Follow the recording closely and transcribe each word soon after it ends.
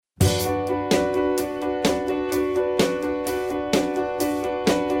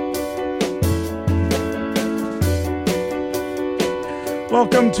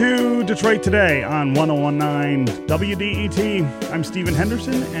Welcome to Detroit Today on 1019 WDET. I'm Stephen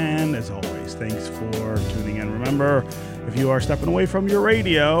Henderson, and as always, thanks for tuning in. Remember, if you are stepping away from your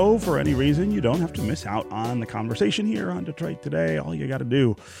radio for any reason, you don't have to miss out on the conversation here on Detroit Today. All you got to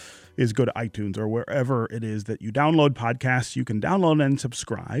do is go to iTunes or wherever it is that you download podcasts. You can download and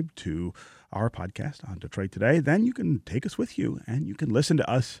subscribe to our podcast on Detroit Today. Then you can take us with you, and you can listen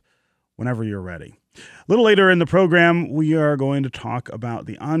to us whenever you're ready. A little later in the program, we are going to talk about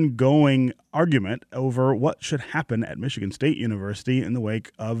the ongoing argument over what should happen at Michigan State University in the wake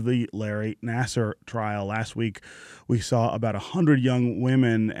of the Larry Nassar trial. Last week, we saw about 100 young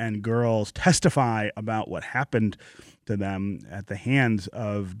women and girls testify about what happened to them at the hands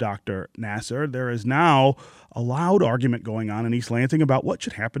of Dr. Nassar. There is now a loud argument going on in East Lansing about what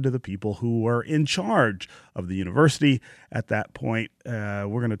should happen to the people who were in charge of the university at that point. We're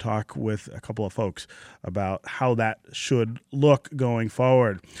going to talk with a couple of folks about how that should look going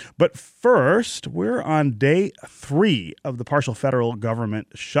forward. But first, we're on day 3 of the partial federal government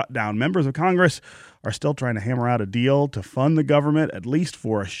shutdown. Members of Congress are still trying to hammer out a deal to fund the government, at least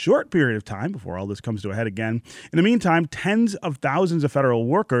for a short period of time before all this comes to a head again. In the meantime, tens of thousands of federal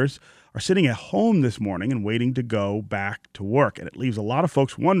workers are sitting at home this morning and waiting to go back to work. And it leaves a lot of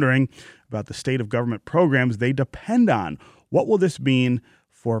folks wondering about the state of government programs they depend on. What will this mean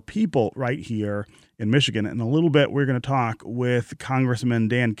for people right here in Michigan? In a little bit, we're going to talk with Congressman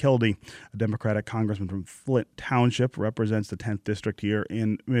Dan Kildee, a Democratic congressman from Flint Township, represents the 10th district here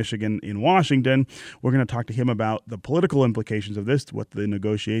in Michigan in Washington. We're going to talk to him about the political implications of this, what the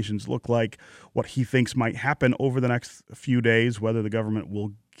negotiations look like, what he thinks might happen over the next few days, whether the government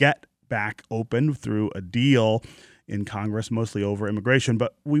will get back open through a deal in Congress, mostly over immigration.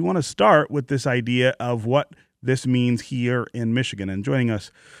 But we want to start with this idea of what this means here in Michigan. And joining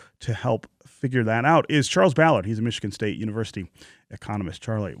us to help figure that out is Charles Ballard. He's a Michigan State University economist.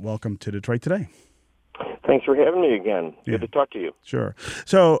 Charlie, welcome to Detroit Today. Thanks for having me again. Good to talk to you. Sure.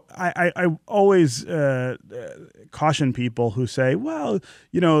 So I always caution people who say, well,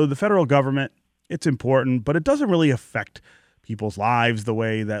 you know, the federal government, it's important, but it doesn't really affect people's lives the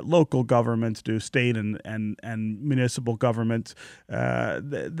way that local governments do, state and municipal governments,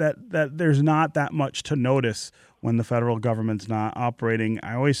 that there's not that much to notice when the federal government's not operating.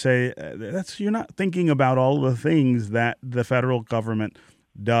 I always say you're not thinking about all the things that the federal government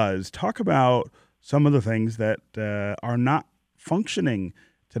does. Talk about some of the things that are not functioning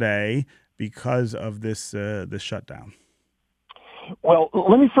today because of this shutdown. Well,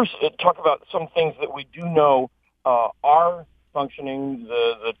 let me first talk about some things that we do know are functioning.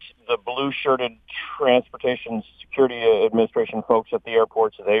 The blue-shirted Transportation Security Administration folks at the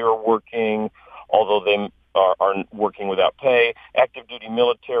airports, they are working, although they are working without pay. Active duty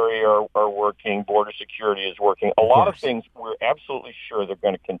military are working. Border security is working. A lot of things we're absolutely sure they're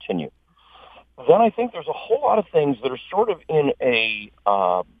going to continue. Then I think there's a whole lot of things that are sort of in a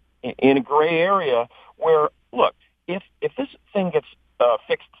gray area where, look, if this thing gets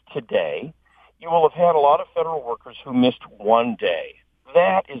fixed today, you will have had a lot of federal workers who missed one day.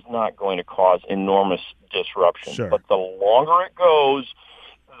 That is not going to cause enormous disruption. Sure. But the longer it goes,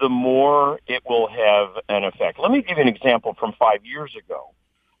 the more it will have an effect. Let me give you an example from 5 years ago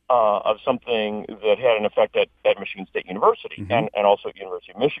of something that had an effect at Michigan State University and also at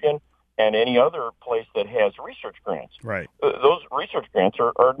University of Michigan and any other place that has research grants. Right. Those research grants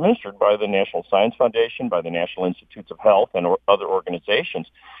are administered by the National Science Foundation, by the National Institutes of Health, and other organizations.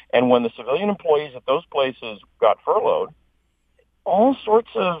 And when the civilian employees at those places got furloughed, all sorts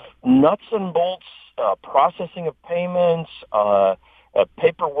of nuts and bolts, processing of payments,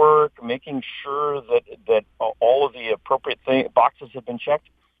 paperwork, making sure that all of the appropriate boxes have been checked,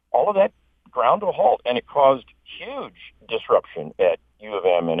 all of that ground to a halt, and it caused huge disruption at U of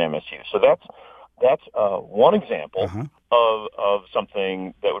M and MSU. So that's one example of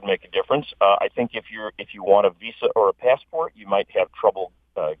something that would make a difference. I think if you want a visa or a passport, you might have trouble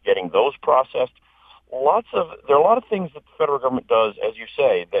getting those processed. There are a lot of things that the federal government does, as you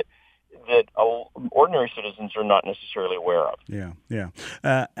say, that ordinary citizens are not necessarily aware of. Yeah.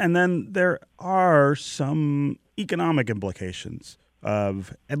 And then there are some economic implications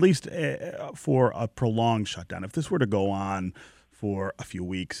of, at least for a prolonged shutdown. If this were to go on for a few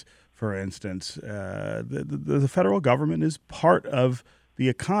weeks, for instance, the federal government is part of the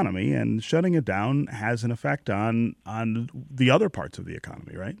economy, and shutting it down has an effect on the other parts of the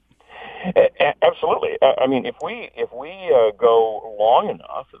economy, right? Absolutely. I mean, if we go long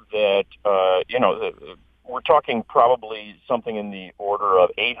enough that we're talking probably something in the order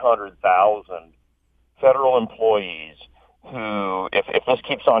of 800,000 federal employees who, if this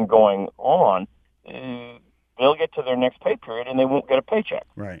keeps on going on, they'll get to their next pay period and they won't get a paycheck.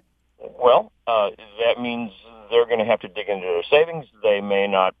 Right. Well, that means they're going to have to dig into their savings. They may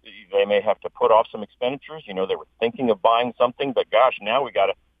not. They may have to put off some expenditures. They were thinking of buying something, but gosh, now we got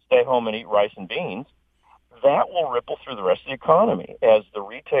to stay home and eat rice and beans. That will ripple through the rest of the economy as the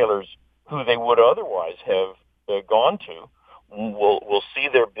retailers who they would otherwise have gone to will see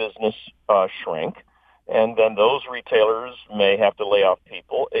their business shrink, and then those retailers may have to lay off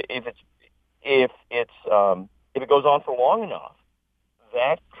people. If it goes on for long enough,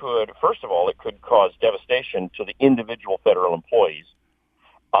 that could, first of all, it could cause devastation to the individual federal employees.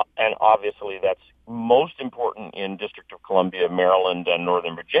 And obviously that's most important in District of Columbia, Maryland, and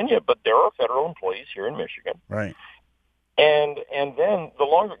Northern Virginia, but there are federal employees here in Michigan. Right. And then the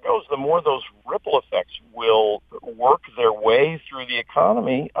longer it goes, the more those ripple effects will work their way through the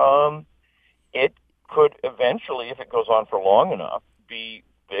economy. It could eventually, if it goes on for long enough, be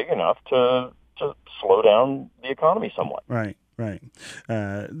big enough to slow down the economy somewhat. Right. Right.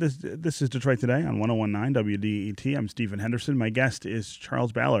 This is Detroit Today on 101.9 WDET. I'm Stephen Henderson. My guest is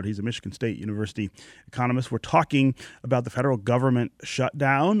Charles Ballard. He's a Michigan State University economist. We're talking about the federal government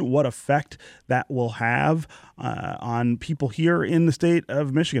shutdown, what effect that will have on people here in the state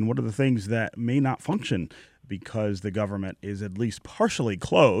of Michigan. What are the things that may not function because the government is at least partially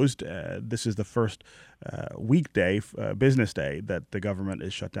closed? This is the first weekday, business day, that the government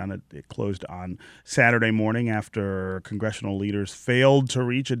is shut down. It closed on Saturday morning after congressional leaders failed to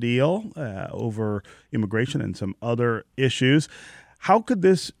reach a deal over immigration and some other issues. How could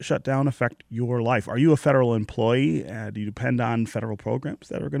this shutdown affect your life? Are you a federal employee? Do you depend on federal programs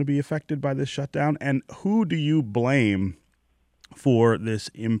that are going to be affected by this shutdown? And who do you blame for this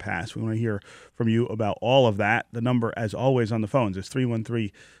impasse? We want to hear from you about all of that. The number, as always, on the phones is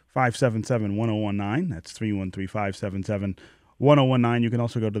 313-577-1019. That's 313-577-1019. You can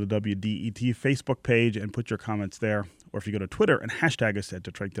also go to the WDET Facebook page and put your comments there. Or if you go to Twitter and hashtag us at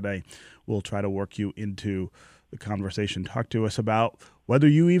Detroit Today, we'll try to work you into the conversation. Talk to us about whether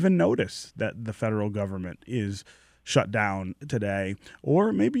you even notice that the federal government is shut down today,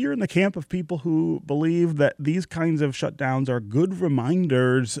 or maybe you're in the camp of people who believe that these kinds of shutdowns are good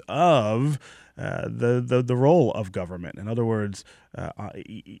reminders of the role of government. In other words,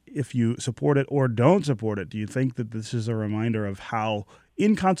 if you support it or don't support it, do you think that this is a reminder of how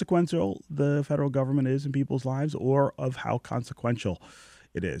inconsequential the federal government is in people's lives, or of how consequential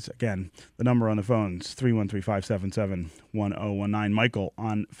it is? Again, the number on the phone is 313-577-1019. Michael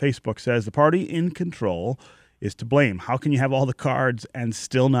on Facebook says, the party in control is to blame. How can you have all the cards and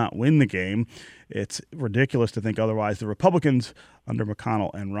still not win the game? It's ridiculous to think otherwise. The Republicans under McConnell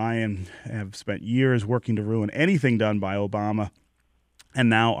and Ryan have spent years working to ruin anything done by Obama,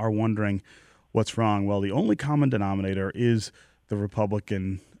 and now are wondering what's wrong. Well, the only common denominator is the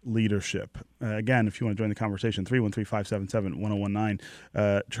Republican leadership. Again, if you want to join the conversation, 313-577-1019.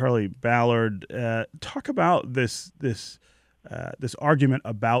 Charlie Ballard, talk about this argument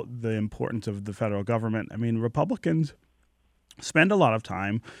about the importance of the federal government. I mean, Republicans spend a lot of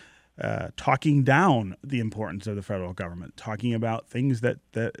time talking down the importance of the federal government, talking about things that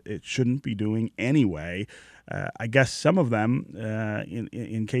it shouldn't be doing anyway. I guess some of them,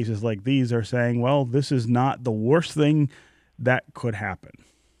 in cases like these, are saying, well, this is not the worst thing that could happen.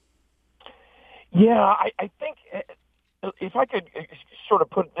 Yeah, I think if I could sort of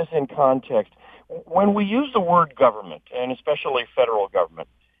put this in context, when we use the word government, and especially federal government,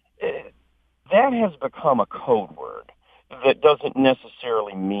 that has become a code word that doesn't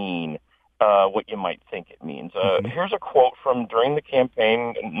necessarily mean what you might think it means. Here's a quote from during the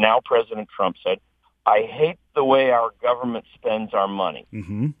campaign. Now President Trump said, "I hate the way our government spends our money."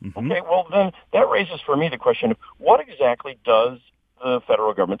 Okay, well then that raises for me the question of what exactly does the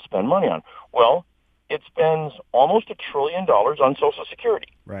federal government spend money on? Well, it spends almost $1 trillion on Social Security.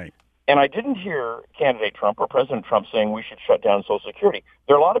 Right. And I didn't hear candidate Trump or President Trump saying we should shut down Social Security.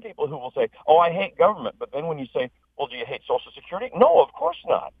 There are a lot of people who will say, oh, I hate government. But then when you say, well, do you hate Social Security? No, of course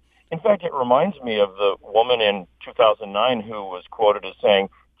not. In fact, it reminds me of the woman in 2009 who was quoted as saying,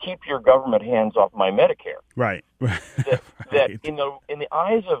 keep your government hands off my Medicare. Right. That in the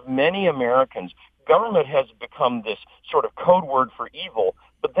eyes of many Americans, government has become this sort of code word for evil.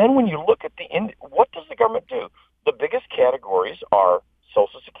 But then when you look at what does the government do? The biggest categories are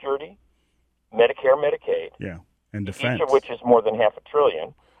Social Security, Medicare, Medicaid, and defense, each of which is more than $500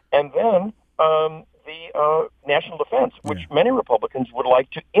 billion, and then the national defense, which many Republicans would like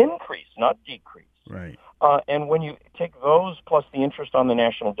to increase, not decrease. Right. And when you take those plus the interest on the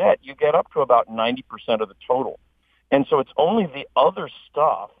national debt, you get up to about 90% of the total. And so it's only the other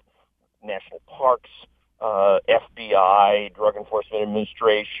stuff, national parks, FBI, Drug Enforcement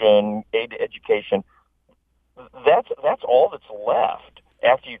Administration, aid to education, that's all that's left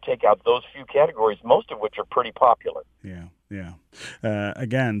after you take out those few categories, most of which are pretty popular. Yeah, yeah.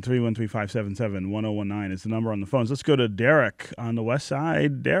 Again, 313-577-1019 is the number on the phones. Let's go to Derek on the west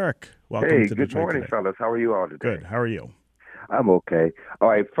side. Derek, welcome to Good Detroit morning, today. fellas. How are you all today? Good. How are you? I'm okay. All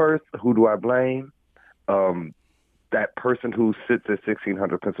right, first, who do I blame? That person who sits at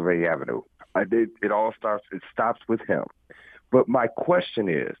 1600 Pennsylvania Avenue. It stops with him. But my question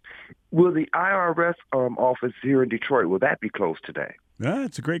is, will the IRS office here in Detroit, will that be closed today? Yeah,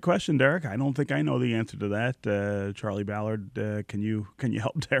 it's a great question, Derek. I don't think I know the answer to that. Charlie Ballard, can you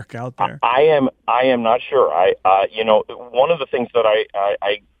help Derek out there? I am not sure. One of the things that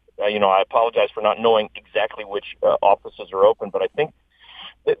I apologize for not knowing exactly which offices are open, but I think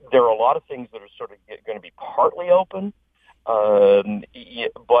that there are a lot of things that are sort of going to be partly open,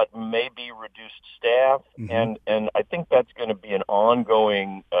 but maybe reduced staff, and I think that's going to be an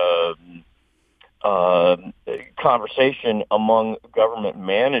ongoing conversation among government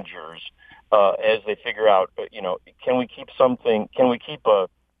managers as they figure out, can we keep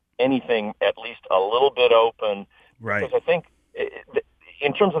anything at least a little bit open? Right. Because I think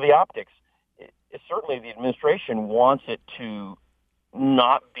in terms of the optics, certainly the administration wants it to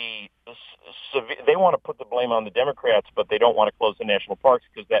not be severe. They want to put the blame on the Democrats, but they don't want to close the national parks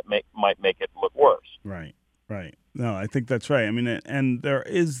because that might make it look worse. Right. No, I think that's right. I mean, and there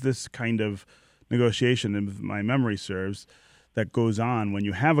is this kind of negotiation, if my memory serves, that goes on when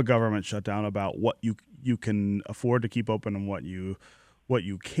you have a government shutdown about what you can afford to keep open and what you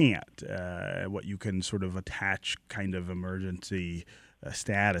can't, what you can sort of attach kind of emergency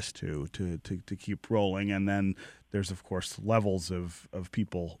status to keep rolling. And then there's, of course, levels of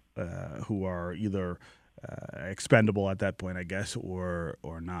people who are either expendable at that point, I guess, or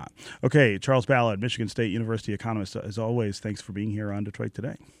not. Okay, Charles Ballard, Michigan State University economist, as always, thanks for being here on Detroit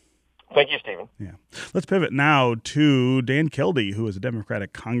Today. Thank you, Stephen. Yeah. Let's pivot now to Dan Kildee, who is a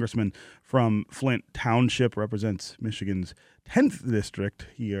Democratic congressman from Flint Township, represents Michigan's 10th district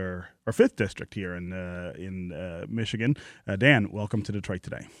here, or 5th district here in Michigan. Dan, welcome to Detroit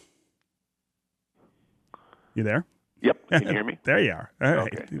Today. You there? Yep. Can you hear me? There you are. All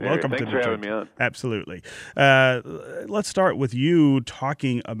right. Okay. Welcome to Thanks Detroit. for having me on. Absolutely. Let's start with you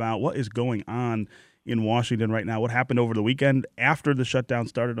talking about what is going on in Washington right now, what happened over the weekend after the shutdown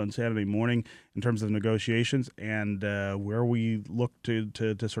started on Saturday morning in terms of negotiations, and where we look to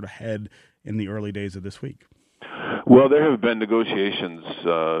sort of head in the early days of this week. Well, there have been negotiations,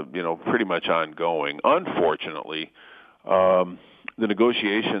 pretty much ongoing. Unfortunately, the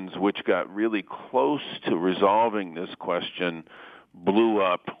negotiations which got really close to resolving this question blew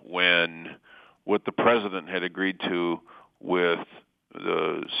up when what the president had agreed to with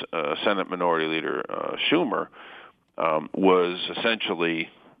the Senate Minority Leader Schumer was essentially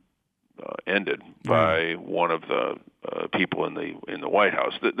ended by one of the people in the White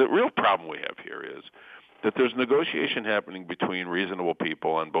House. The real problem we have here is that there's negotiation happening between reasonable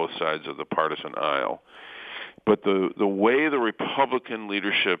people on both sides of the partisan aisle, but the way the Republican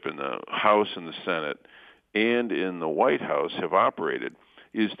leadership in the House and the Senate and in the White House have operated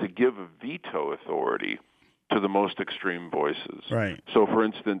is to give a veto authority to the most extreme voices. Right. So, for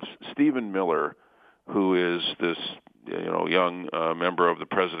instance, Stephen Miller, who is this young member of the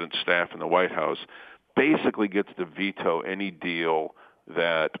president's staff in the White House, basically gets to veto any deal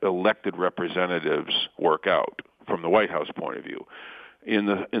that elected representatives work out from the White House point of view. In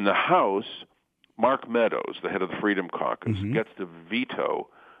the House, Mark Meadows, the head of the Freedom Caucus, gets to veto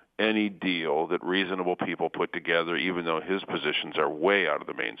any deal that reasonable people put together, even though his positions are way out of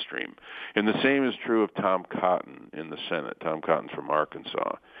the mainstream. And the same is true of Tom Cotton in the Senate. Tom Cotton's from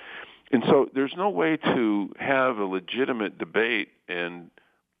Arkansas. And so there's no way to have a legitimate debate and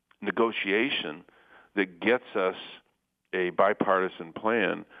negotiation that gets us a bipartisan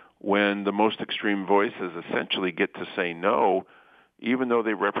plan when the most extreme voices essentially get to say no, even though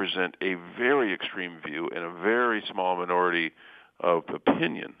they represent a very extreme view and a very small minority of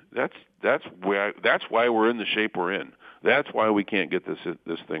opinion. That's why we're in the shape we're in. That's why we can't get this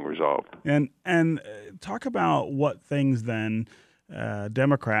thing resolved. And talk about what things then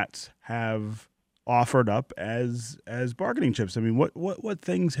Democrats have offered up as bargaining chips. I mean, what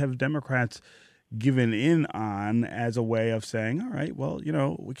things have Democrats given in on as a way of saying, all right, well,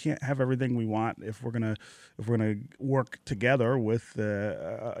 we can't have everything we want if we're gonna work together with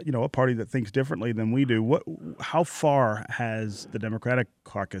a party that thinks differently than we do. How far has the Democratic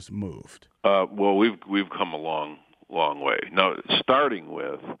caucus moved? Well, we've come a long way. Now, starting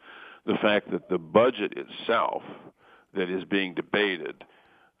with the fact that the budget itself that is being debated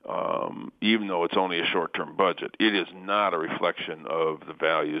even though it's only a short-term budget, it is not a reflection of the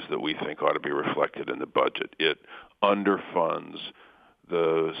values that we think ought to be reflected in the budget. It underfunds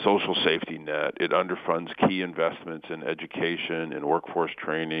the social safety net. It underfunds key investments in education, in workforce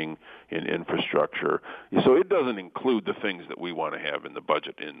training, in infrastructure. So it doesn't include the things that we want to have in the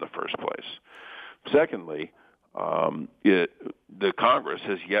budget in the first place. Secondly, the Congress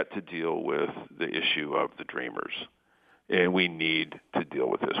has yet to deal with the issue of the Dreamers. And we need to deal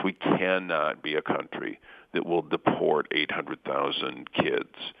with this. We cannot be a country that will deport 800,000 kids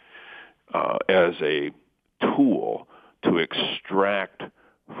as a tool to extract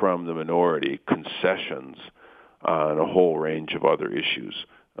from the minority concessions on a whole range of other issues.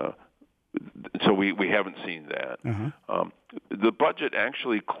 So we haven't seen that. Uh-huh. The budget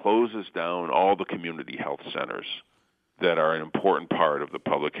actually closes down all the community health centers that are an important part of the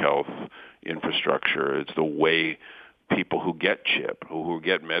public health infrastructure. It's the way people who get CHIP, who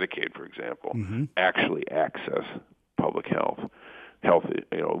get Medicaid, for example, mm-hmm. actually access public health.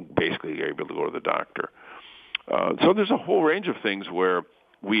 Basically you're able to go to the doctor. So there's a whole range of things where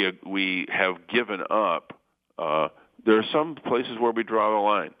we have given up. There are some places where we draw the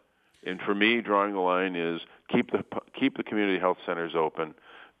line. And for me, drawing the line is keep the community health centers open,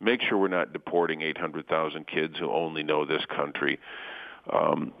 make sure we're not deporting 800,000 kids who only know this country.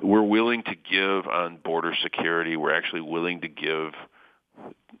 We're willing to give on border security. We're actually willing to give,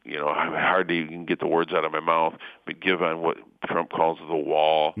 hard to even get the words out of my mouth, but give on what Trump calls the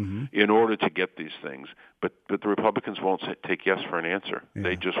wall mm-hmm. in order to get these things. But the Republicans won't take yes for an answer. Yeah.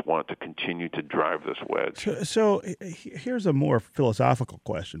 They just want to continue to drive this wedge. So here's a more philosophical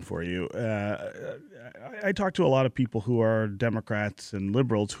question for you. I talk to a lot of people who are Democrats and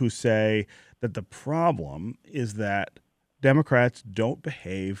liberals who say that the problem is that Democrats don't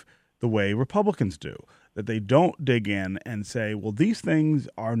behave the way Republicans do, that they don't dig in and say, well, these things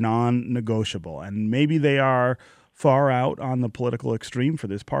are non-negotiable, and maybe they are far out on the political extreme for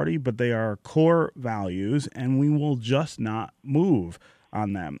this party, but they are core values, and we will just not move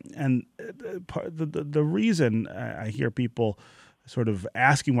on them. And the reason I hear people sort of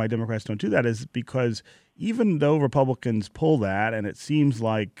asking why Democrats don't do that is because even though Republicans pull that, and it seems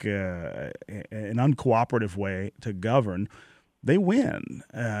like an uncooperative way to govern, they win.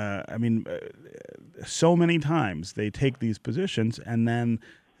 So many times they take these positions, and then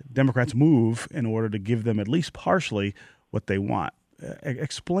Democrats move in order to give them at least partially what they want.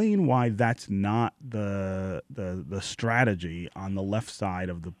 Explain why that's not the strategy on the left side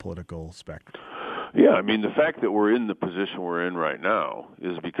of the political spectrum. Yeah, the fact that we're in the position we're in right now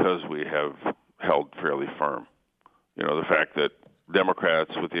is because we have held fairly firm. The fact that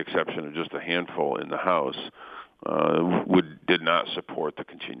Democrats, with the exception of just a handful in the House, did not support the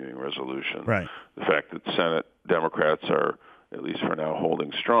continuing resolution. Right. The fact that Senate Democrats are, at least for now,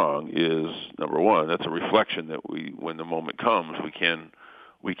 holding strong is, number one, that's a reflection that when the moment comes, we can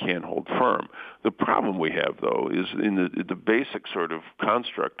hold firm. The problem we have, though, is in the basic sort of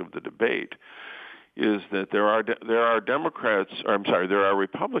construct of the debate is that there are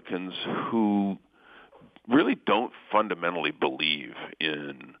Republicans who really don't fundamentally believe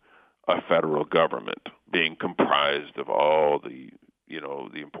in a federal government being comprised of all the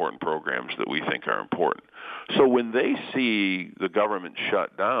important programs that we think are important. So when they see the government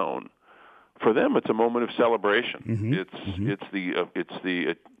shut down, for them it's a moment of celebration. Mm-hmm. It's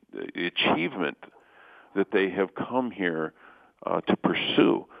the achievement that they have come here to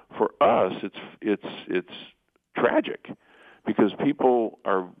pursue. For us, it's tragic because people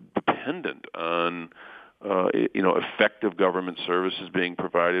are dependent on effective government services being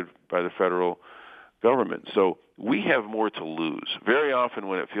provided by the federal government. So we have more to lose. Very often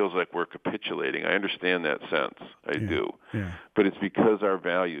when it feels like we're capitulating, I understand that sense. I do. Yeah. But it's because our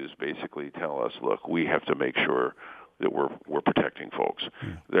values basically tell us, look, we have to make sure that we're protecting folks.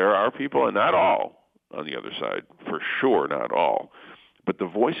 Yeah. There are people, and not all, on the other side, for sure not all, but the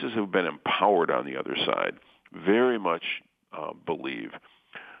voices who've been empowered on the other side very much believe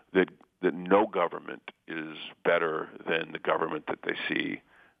that no government is better than the government that they see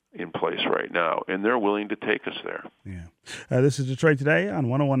in place right now, and they're willing to take us there. Yeah. This is Detroit Today on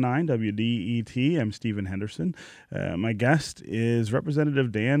 101.9 WDET. I'm Stephen Henderson. My guest is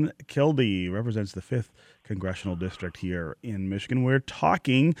Representative Dan Kildee, represents the 5th Congressional District here in Michigan. We're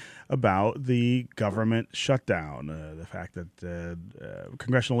talking about the government shutdown, the fact that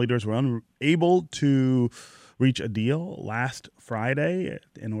congressional leaders were unable to reach a deal last Friday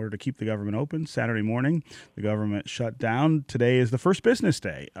in order to keep the government open. Saturday morning, the government shut down. Today is the first business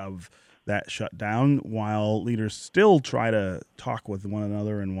day of that shutdown, while leaders still try to talk with one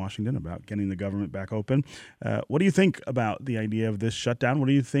another in Washington about getting the government back open. What do you think about the idea of this shutdown? What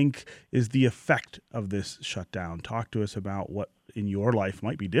do you think is the effect of this shutdown? Talk to us about what in your life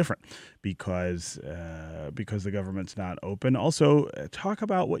might be different because the government's not open. Also, talk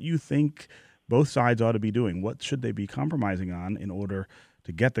about what you think both sides ought to be doing. What should they be compromising on in order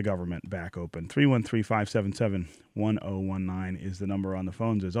to get the government back open? 313-577-1019 is the number on the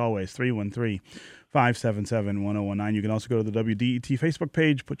phones, as always. 313-577-1019. You can also go to the WDET Facebook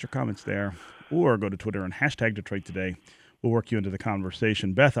page, put your comments there, or go to Twitter and hashtag Detroit Today. We'll work you into the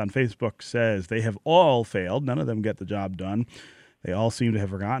conversation. Beth on Facebook says they have all failed. None of them get the job done. They all seem to have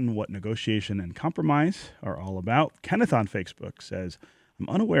forgotten what negotiation and compromise are all about. Kenneth on Facebook says, I'm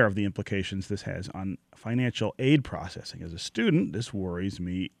unaware of the implications this has on financial aid processing. As a student, this worries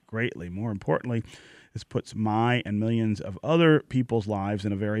me greatly. More importantly, this puts my and millions of other people's lives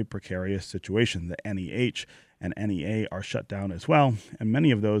in a very precarious situation. The NEH and NEA are shut down as well, and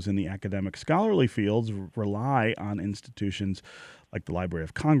many of those in the academic scholarly fields rely on institutions like the Library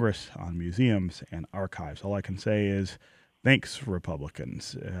of Congress, on museums and archives. All I can say is, thanks,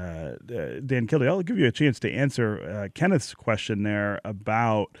 Republicans. Dan Kildee, I'll give you a chance to answer Kenneth's question there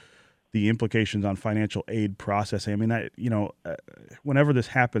about the implications on financial aid processing. I mean, whenever this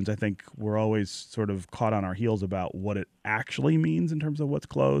happens, I think we're always sort of caught on our heels about what it actually means in terms of what's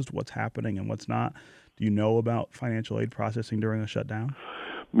closed, what's happening, and what's not. Do you know about financial aid processing during a shutdown?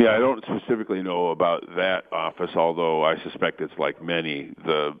 Yeah, I don't specifically know about that office, although I suspect it's like many.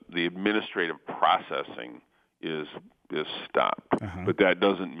 The administrative processing is stopped. Uh-huh. But that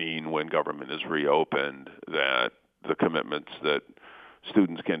doesn't mean when government is reopened that the commitments that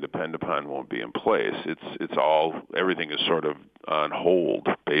students can depend upon won't be in place. Everything is sort of on hold,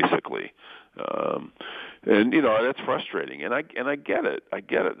 basically. And that's frustrating. And I get it. I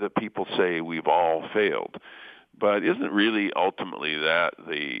get it that people say we've all failed. But isn't really ultimately that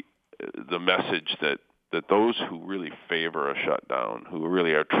the message that those who really favor a shutdown, who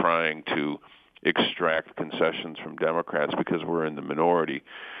really are trying to extract concessions from Democrats because we're in the minority,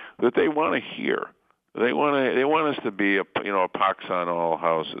 that they want to hear. They want us to be a pox on all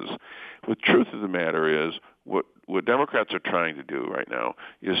houses. The truth of the matter is what Democrats are trying to do right now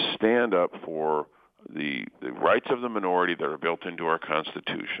is stand up for the rights of the minority that are built into our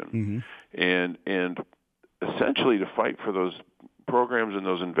Constitution, and essentially to fight for those programs and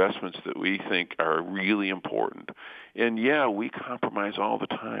those investments that we think are really important. And yeah, we compromise all the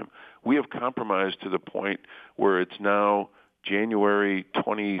time. We have compromised to the point where it's now January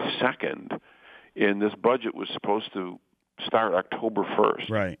 22nd, and this budget was supposed to start October 1st.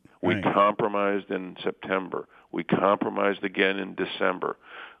 Right. We compromised in September. We compromised again in December.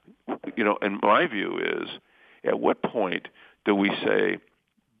 And my view is, at what point do we say,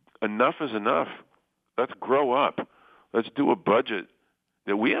 enough is enough? Let's grow up. Let's do a budget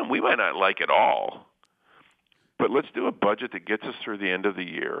that we might not like at all, but let's do a budget that gets us through the end of the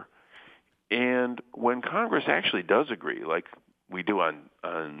year. And when Congress actually does agree, like we do on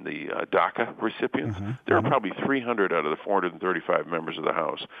the DACA recipients, there are probably 300 out of the 435 members of the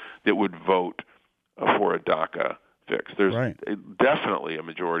House that would vote for a DACA fix. There's definitely a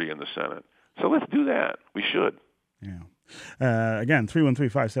majority in the Senate. So let's do that. We should. Yeah. Again,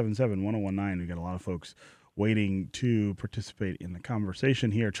 313-577-1019. We've got a lot of folks waiting to participate in the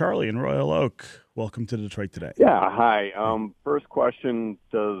conversation here. Charlie in Royal Oak, welcome to Detroit Today. Yeah, hi. First question,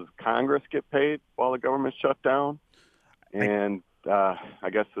 does Congress get paid while the government's shut down? And I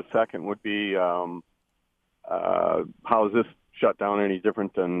guess the second would be, how is this shutdown any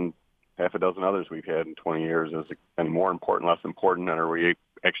different than half a dozen others we've had in 20 years? Is it any more important, less important, and are we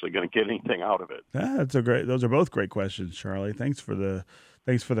actually going to get anything out of it? Those are both great questions, Charlie. Thanks for the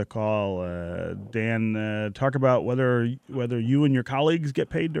call. Dan, talk about whether you and your colleagues get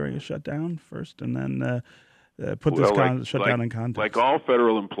paid during a shutdown first, and then put this shutdown in context. Like all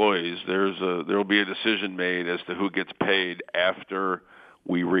federal employees, there will be a decision made as to who gets paid after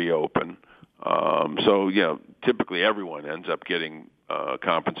we reopen. Typically everyone ends up getting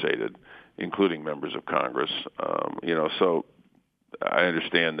compensated, including members of Congress. So I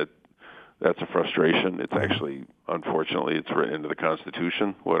understand that that's a frustration. It's actually, unfortunately, it's written into the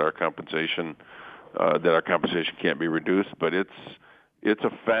Constitution that our compensation can't be reduced. But it's a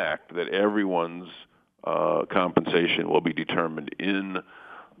fact that everyone's compensation will be determined in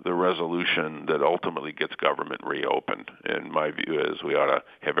the resolution that ultimately gets government reopened. And my view is we ought to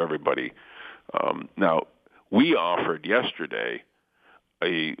have everybody. Now, we offered yesterday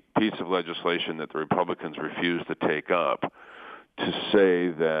a piece of legislation that the Republicans refused to take up to say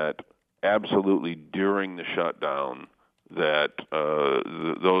that absolutely during the shutdown, that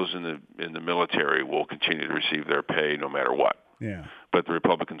those in the military will continue to receive their pay no matter what. Yeah. But the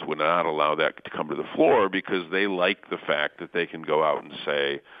Republicans would not allow that to come to the floor because they like the fact that they can go out and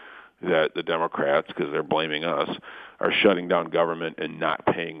say that the Democrats, because they're blaming us, are shutting down government and not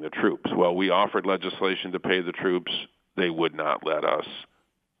paying the troops. Well, we offered legislation to pay the troops. They would not let us.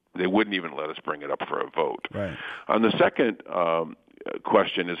 They wouldn't even let us bring it up for a vote. Right. On the second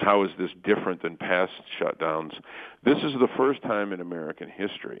question is, how is this different than past shutdowns? This is the first time in American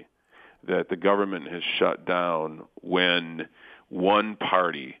history that the government has shut down when one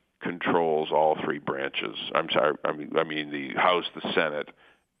party controls all three branches. I mean the House, the Senate,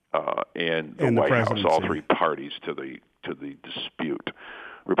 and the White House, all three parties to the dispute.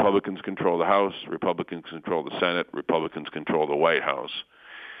 Republicans control the House, Republicans control the Senate, Republicans control the White House,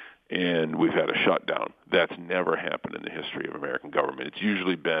 and we've had a shutdown. That's never happened in the history of American government. It's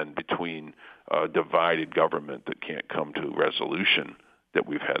usually been between a divided government that can't come to resolution that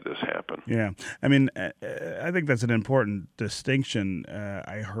we've had this happen. Yeah. I mean, I think that's an important distinction.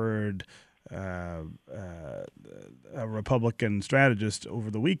 I heard a Republican strategist over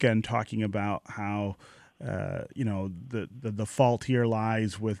the weekend talking about how the fault here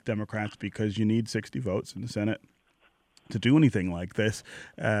lies with Democrats because you need 60 votes in the Senate to do anything like this,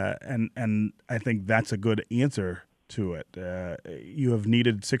 and I think that's a good answer to it. You have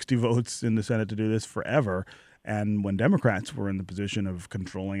needed 60 votes in the Senate to do this forever, and when Democrats were in the position of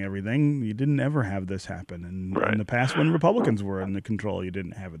controlling everything, you didn't ever have this happen. And in the past, when Republicans were in the control, you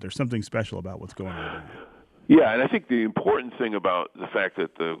didn't have it. There's something special about what's going on now. Yeah, and I think the important thing about the fact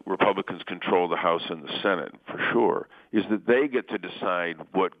that the Republicans control the House and the Senate, for sure, is that they get to decide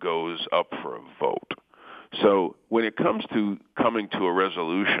what goes up for a vote. So when it comes to coming to a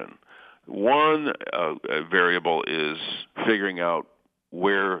resolution, one variable is figuring out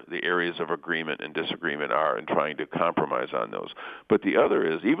where the areas of agreement and disagreement are and trying to compromise on those. But the other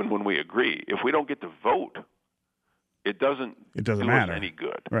is, even when we agree, if we don't get to vote, it doesn't do matter. us any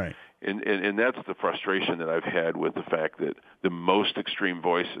good. Right. And that's the frustration that I've had with the fact that the most extreme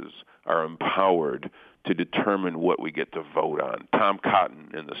voices are empowered to determine what we get to vote on. Tom Cotton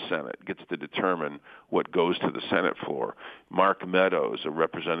in the Senate gets to determine what goes to the Senate floor. Mark Meadows, a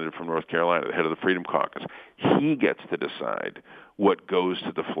representative from North Carolina, the head of the Freedom Caucus, he gets to decide what goes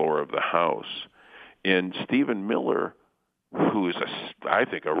to the floor of the House. And Stephen Miller, who is, I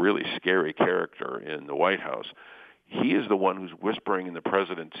think, a really scary character in the White House, he is the one who's whispering in the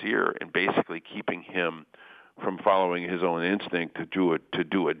president's ear and basically keeping him from following his own instinct to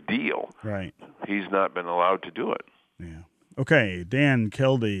do a deal. Right. He's not been allowed to do it. Yeah. Okay, Dan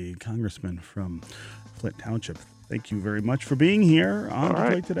Kildee, Congressman from Flint Township. Thank you very much for being here on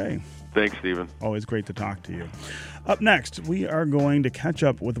Detroit Today. Thanks, Stephen. Always great to talk to you. Up next, we are going to catch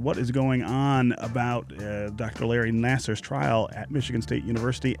up with what is going on about Dr. Larry Nassar's trial at Michigan State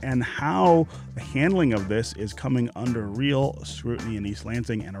University and how the handling of this is coming under real scrutiny in East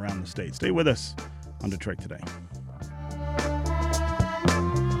Lansing and around the state. Stay with us on Detroit Today.